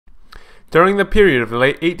During the period of the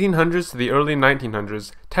late 1800s to the early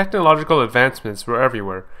 1900s, technological advancements were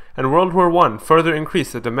everywhere, and World War I further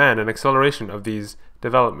increased the demand and acceleration of these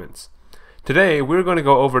developments. Today, we're going to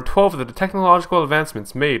go over 12 of the technological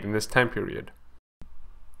advancements made in this time period.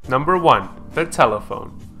 Number 1. The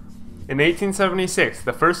telephone. In 1876,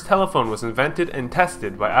 the first telephone was invented and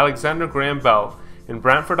tested by Alexander Graham Bell in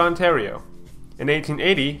Brantford, Ontario. In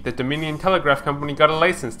 1880, the Dominion Telegraph Company got a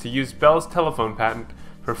license to use Bell's telephone patent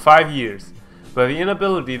for 5 years, but the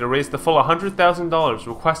inability to raise the full $100,000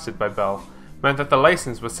 requested by Bell meant that the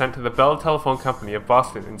license was sent to the Bell Telephone Company of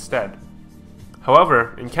Boston instead.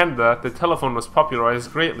 However, in Canada, the telephone was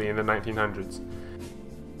popularized greatly in the 1900s.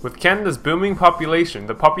 With Canada's booming population,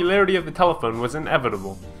 the popularity of the telephone was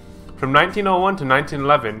inevitable. From 1901 to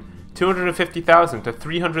 1911, 250,000 to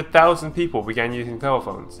 300,000 people began using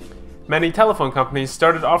telephones. Many telephone companies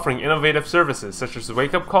started offering innovative services such as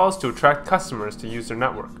wake-up calls to attract customers to use their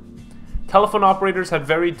network. Telephone operators had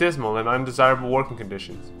very dismal and undesirable working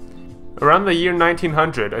conditions. Around the year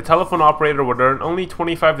 1900, a telephone operator would earn only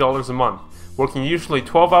 $25 a month, working usually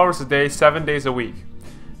 12 hours a day, 7 days a week.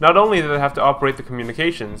 Not only did they have to operate the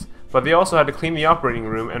communications, but they also had to clean the operating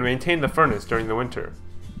room and maintain the furnace during the winter.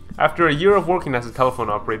 After a year of working as a telephone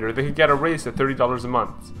operator, they could get a raise to $30 a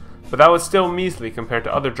month, but that was still measly compared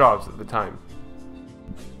to other jobs at the time.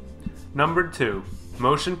 Number 2.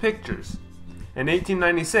 Motion pictures. In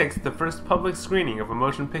 1896, the first public screening of a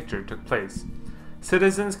motion picture took place.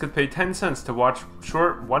 Citizens could pay 10 cents to watch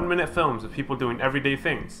short, 1-minute films of people doing everyday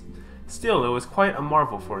things. Still, it was quite a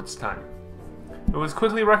marvel for its time. It was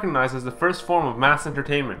quickly recognized as the first form of mass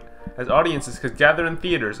entertainment, as audiences could gather in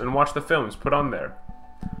theaters and watch the films put on there.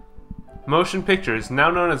 Motion pictures,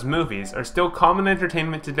 now known as movies, are still common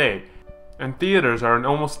entertainment today, and theaters are in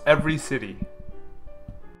almost every city.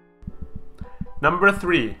 Number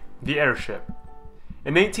 3. The airship.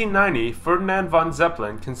 In 1890, Ferdinand von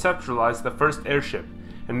Zeppelin conceptualized the first airship,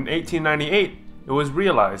 and in 1898, it was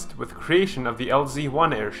realized with the creation of the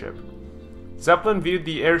LZ-1 airship. Zeppelin viewed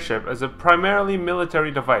the airship as a primarily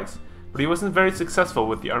military device, but he wasn't very successful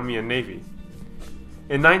with the Army and Navy.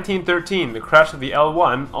 In 1913, the crash of the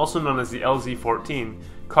L-1, also known as the LZ-14,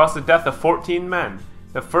 caused the death of 14 men,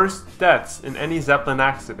 the first deaths in any Zeppelin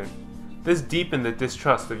accident. This deepened the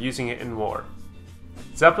distrust of using it in war.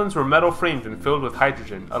 Zeppelins were metal framed and filled with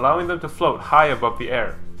hydrogen, allowing them to float high above the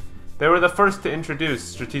air. They were the first to introduce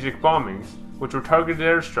strategic bombings, which were targeted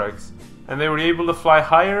airstrikes, and they were able to fly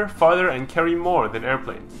higher, farther, and carry more than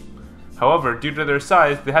airplanes. However, due to their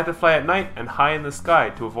size, they had to fly at night and high in the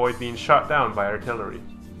sky to avoid being shot down by artillery.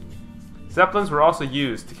 Zeppelins were also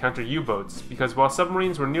used to counter U-boats because while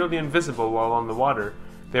submarines were nearly invisible while on the water,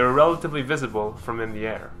 they were relatively visible from in the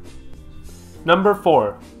air. Number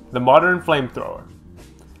 4. The modern flamethrower.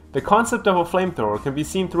 The concept of a flamethrower can be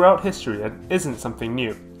seen throughout history and isn't something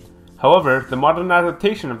new. However, the modern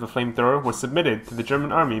adaptation of the flamethrower was submitted to the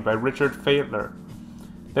German army by Richard Feitler.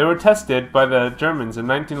 They were tested by the Germans in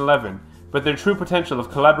 1911, but their true potential of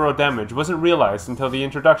collateral damage wasn't realized until the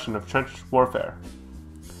introduction of trench warfare.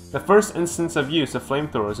 The first instance of use of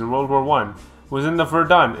flamethrowers in World War I was in the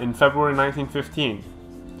Verdun in February 1915.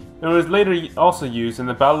 It was later also used in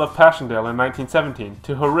the Battle of Passchendaele in 1917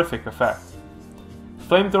 to horrific effect.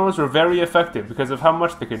 Flamethrowers were very effective because of how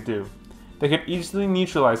much they could do. They could easily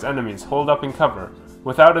neutralize enemies holed up in cover,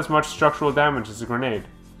 without as much structural damage as a grenade.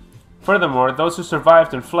 Furthermore, those who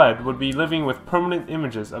survived and fled would be living with permanent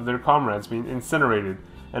images of their comrades being incinerated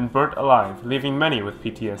and burnt alive, leaving many with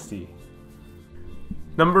PTSD.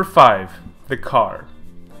 Number 5. The car.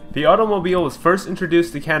 The automobile was first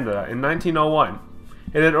introduced to Canada in 1901.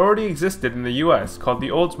 It had already existed in the US, called the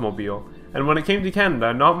Oldsmobile, and when it came to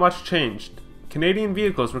Canada, not much changed. Canadian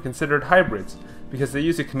vehicles were considered hybrids because they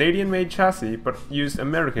used a Canadian-made chassis but used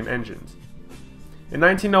American engines. In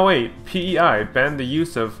 1908, PEI banned the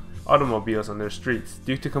use of automobiles on their streets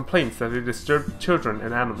due to complaints that they disturbed children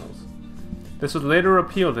and animals. This was later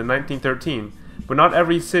repealed in 1913, but not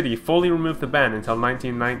every city fully removed the ban until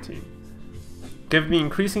 1919. Given the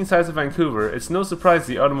increasing size of Vancouver, it's no surprise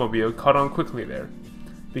the automobile caught on quickly there.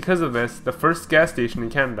 Because of this, the first gas station in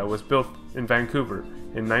Canada was built in Vancouver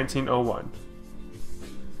in 1901.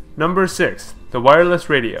 Number 6. The wireless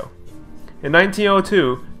radio. In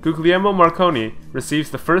 1902, Guglielmo Marconi receives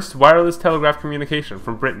the first wireless telegraph communication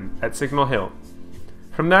from Britain at Signal Hill.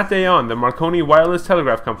 From that day on, the Marconi Wireless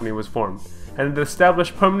Telegraph Company was formed, and it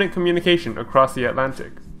established permanent communication across the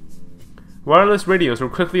Atlantic. Wireless radios were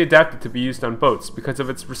quickly adapted to be used on boats because of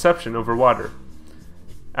its reception over water.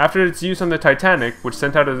 After its use on the Titanic, which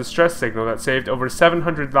sent out a distress signal that saved over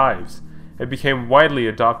 700 lives, it became widely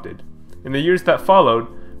adopted. In the years that followed,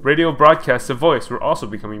 Radio broadcasts of voice were also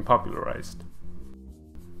becoming popularized.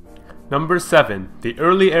 Number 7. The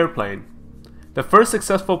early airplane. The first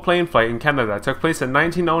successful plane flight in Canada took place in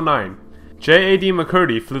 1909. J.A.D.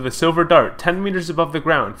 McCurdy flew the Silver Dart 10 meters above the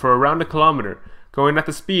ground for around a kilometer, going at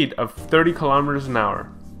the speed of 30 kilometers an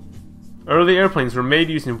hour. Early airplanes were made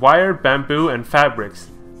using wire, bamboo, and fabrics.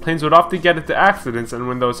 Planes would often get into accidents, and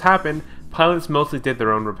when those happened, pilots mostly did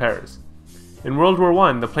their own repairs. In World War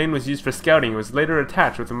I, the plane was used for scouting and was later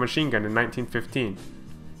attached with a machine gun in 1915.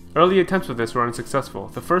 Early attempts with this were unsuccessful.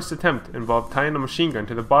 The first attempt involved tying a machine gun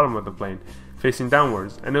to the bottom of the plane, facing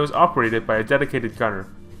downwards, and it was operated by a dedicated gunner.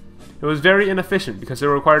 It was very inefficient because it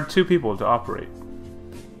required 2 people to operate.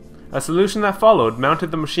 A solution that followed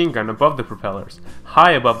mounted the machine gun above the propellers,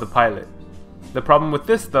 high above the pilot. The problem with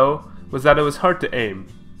this, though, was that it was hard to aim.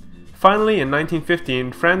 Finally, in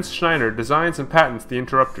 1915, Franz Schneider designs and patents the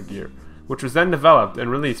interrupter gear, which was then developed and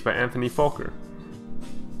released by Anthony Fokker.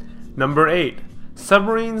 Number 8.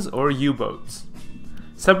 Submarines or U-boats.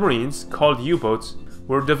 Submarines, called U-boats,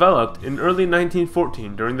 were developed in early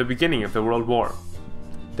 1914 during the beginning of the World War.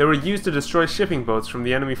 They were used to destroy shipping boats from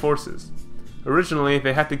the enemy forces. Originally,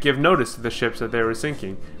 they had to give notice to the ships that they were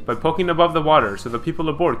sinking by poking above the water so the people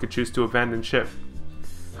aboard could choose to abandon ship.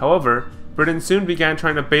 However, Britain soon began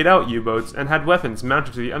trying to bait out U-boats and had weapons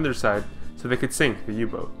mounted to the underside so they could sink the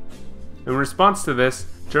U-boat. In response to this,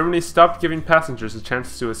 Germany stopped giving passengers a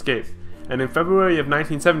chance to escape, and in February of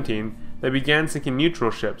 1917, they began sinking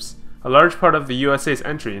neutral ships, a large part of the USA's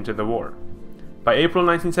entry into the war. By April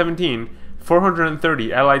 1917,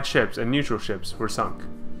 430 Allied ships and neutral ships were sunk.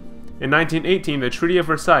 In 1918, the Treaty of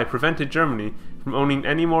Versailles prevented Germany from owning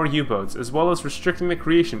any more U-boats, as well as restricting the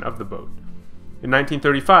creation of the boat. In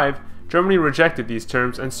 1935, Germany rejected these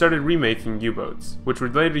terms and started remaking U-boats, which were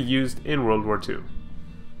later used in World War II.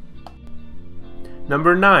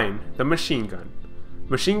 Number 9. The machine gun.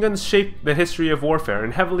 Machine guns shaped the history of warfare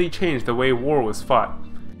and heavily changed the way war was fought.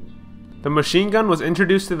 The machine gun was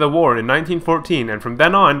introduced to the war in 1914, and from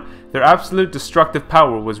then on, their absolute destructive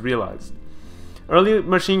power was realized. Early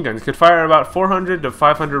machine guns could fire about 400 to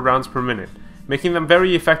 500 rounds per minute, making them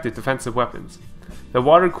very effective defensive weapons. The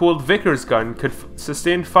water-cooled Vickers gun could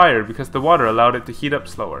sustain fire because the water allowed it to heat up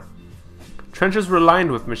slower. Trenches were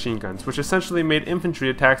lined with machine guns, which essentially made infantry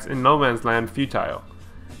attacks in no man's land futile.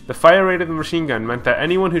 The fire rate of the machine gun meant that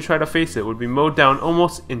anyone who tried to face it would be mowed down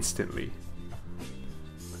almost instantly.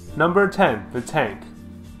 Number 10. The tank.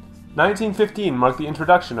 1915 marked the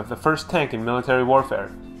introduction of the first tank in military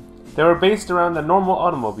warfare. They were based around the normal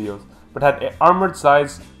automobiles, but had armored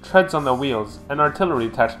sides, treads on the wheels, and artillery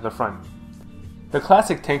attached to the front. The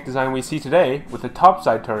classic tank design we see today, with the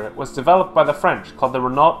topside turret, was developed by the French, called the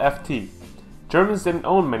Renault FT. Germans didn't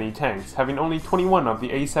own many tanks, having only 21 of the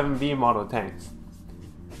A7V model tanks.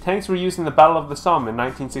 Tanks were used in the Battle of the Somme in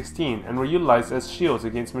 1916 and were utilized as shields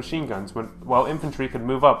against machine guns while infantry could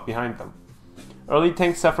move up behind them. Early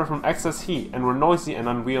tanks suffered from excess heat and were noisy and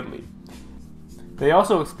unwieldy. They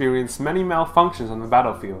also experienced many malfunctions on the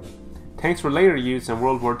battlefield. Tanks were later used in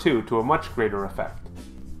World War II to a much greater effect.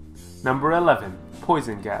 Number 11.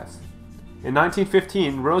 Poison gas. In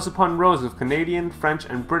 1915, rows upon rows of Canadian, French,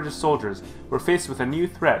 and British soldiers were faced with a new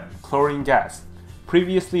threat, chlorine gas,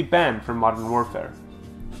 previously banned from modern warfare.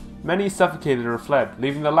 Many suffocated or fled,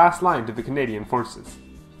 leaving the last line to the Canadian forces.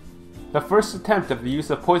 The first attempt of the use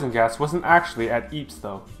of poison gas wasn't actually at Ypres,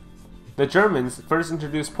 though. The Germans first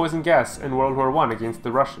introduced poison gas in World War I against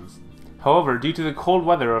the Russians. However, due to the cold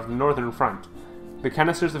weather of the Northern Front, the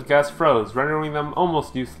canisters of gas froze, rendering them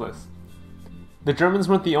almost useless. The Germans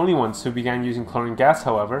weren't the only ones who began using chlorine gas,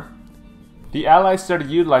 however. The Allies started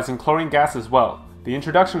utilizing chlorine gas as well. The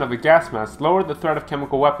introduction of the gas mask lowered the threat of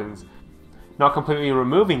chemical weapons, not completely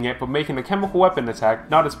removing it, but making a chemical weapon attack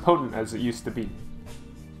not as potent as it used to be.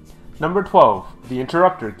 Number 12. The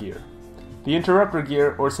interrupter gear. The interrupter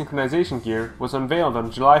gear, or synchronization gear, was unveiled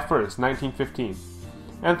on July 1st, 1915.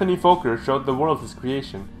 Anthony Fokker showed the world his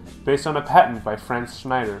creation, based on a patent by Franz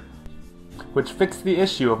Schneider, which fixed the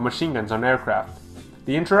issue of machine guns on aircraft.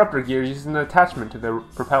 The interrupter gear uses an attachment to the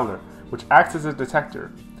propeller, which acts as a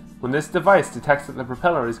detector. When this device detects that the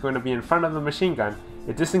propeller is going to be in front of the machine gun,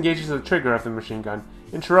 it disengages the trigger of the machine gun,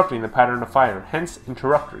 interrupting the pattern of fire, hence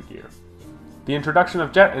interrupter gear. The introduction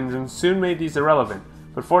of jet engines soon made these irrelevant,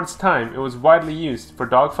 but for its time it was widely used for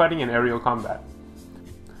dogfighting and aerial combat.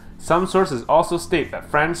 Some sources also state that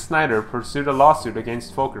Franz Schneider pursued a lawsuit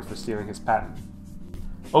against Fokker for stealing his patent.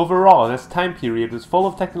 Overall, this time period was full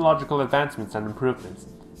of technological advancements and improvements,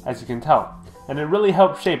 as you can tell, and it really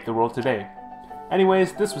helped shape the world today.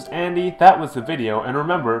 Anyways, this was Andy, that was the video, and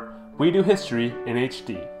remember, we do history in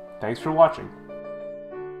HD. Thanks for watching.